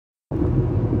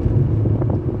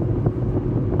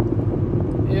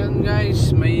Ayun guys,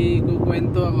 may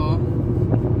kukwento ako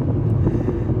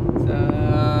sa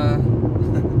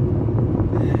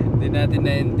hindi natin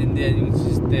naintindihan yung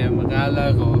system.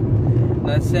 Akala ko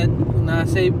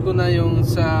na-save ko na yung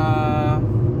sa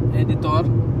editor,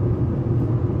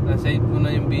 na-save ko na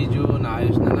yung video,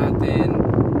 naayos na natin,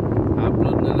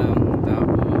 upload na lang.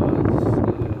 Tapos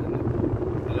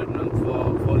alam ng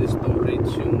full storage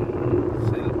yung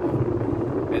cellphone.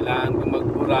 Kailangan ko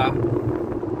magbura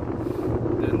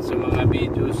dun sa mga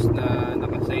videos na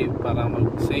nakasave para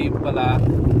mag-save pala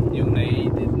yung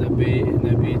na-edit na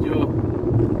video.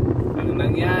 Ang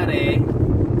nangyari,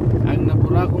 ang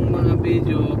nabura kong mga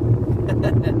video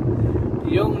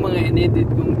yung mga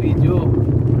inedit kong video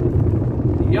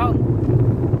yung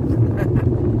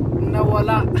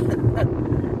nawala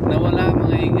nawala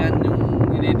mga ingan yung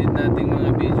inedit nating mga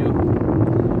video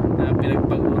na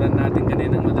pinagpaguran natin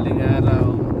kaninang madaling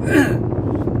araw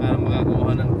para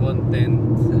makakuha ng content.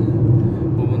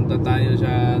 Pumunta tayo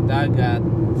sa dagat,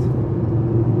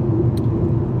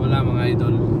 wala mga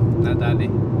idol, nadali,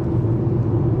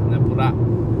 napura.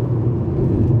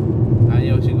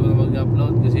 Ayaw siguro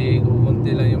mag-upload kasi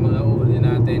kukunti lang yung mga huli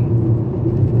natin.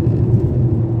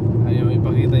 Ayaw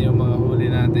ipakita yung mga huli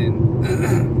natin.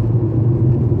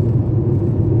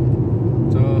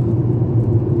 So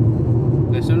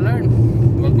lesson learned,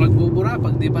 wag magbubura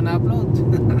pag di pa na-upload.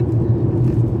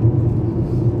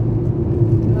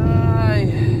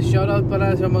 Shoutout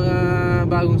pala sa mga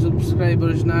bagong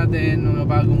subscribers natin, mga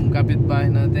bagong kapitbahay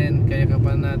natin,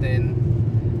 kayakapan natin,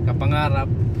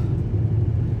 kapangarap.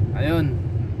 Ayun,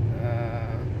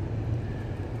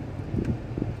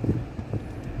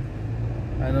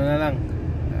 ano na lang,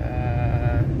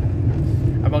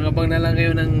 abang-abang na lang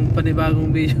kayo ng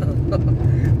panibagong video.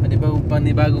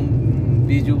 panibagong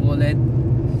video ulit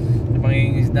sa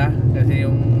pangingisda. Kasi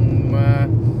yung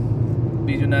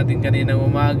video natin kaninang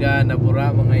umaga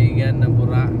nabura mga igan,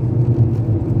 nabura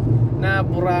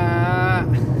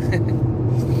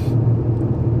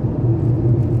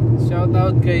shout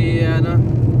out kay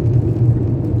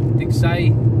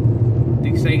Tigsay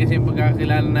kasi yung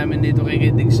pagkakilala namin dito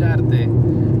kay Tigsarte,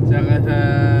 saka sa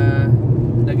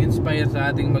nag-inspire sa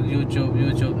ating mag YouTube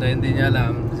na hindi niya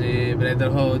alam, si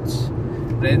Brother Hodge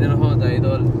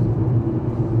idol.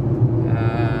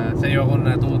 Sa iyo ako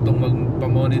natutong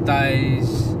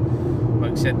magpa-monetize,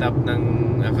 mag-set up ng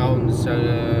account sa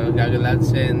Google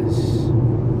AdSense.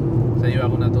 Sa iyo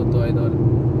ako natuto, idol.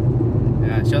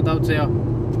 Shout out sa iyo.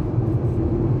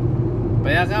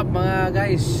 Payakap mga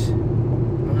guys,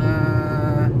 mga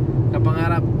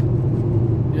kapangarap.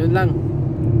 Yun lang.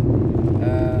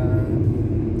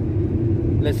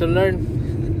 Lesson learned.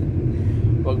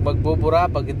 Huwag magbubura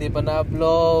pag hindi pa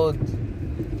na-upload.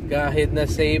 Kahit na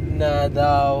save na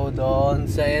daw doon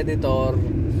sa editor,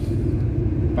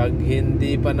 pag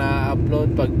hindi pa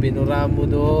na-upload, pag binura mo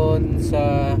doon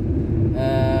sa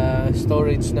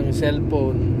storage ng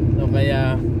cellphone o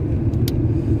kaya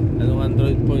anong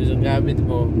Android phone yung gamit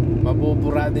mo,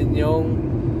 mabubura din yung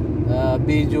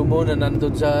video mo na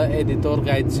nandun sa editor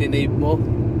kahit sinave mo.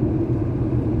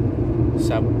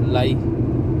 Sablay.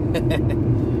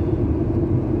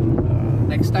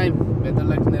 Next time, better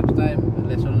luck next time.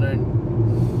 Lesson learned.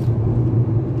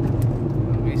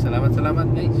 Okay,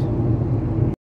 salamat guys.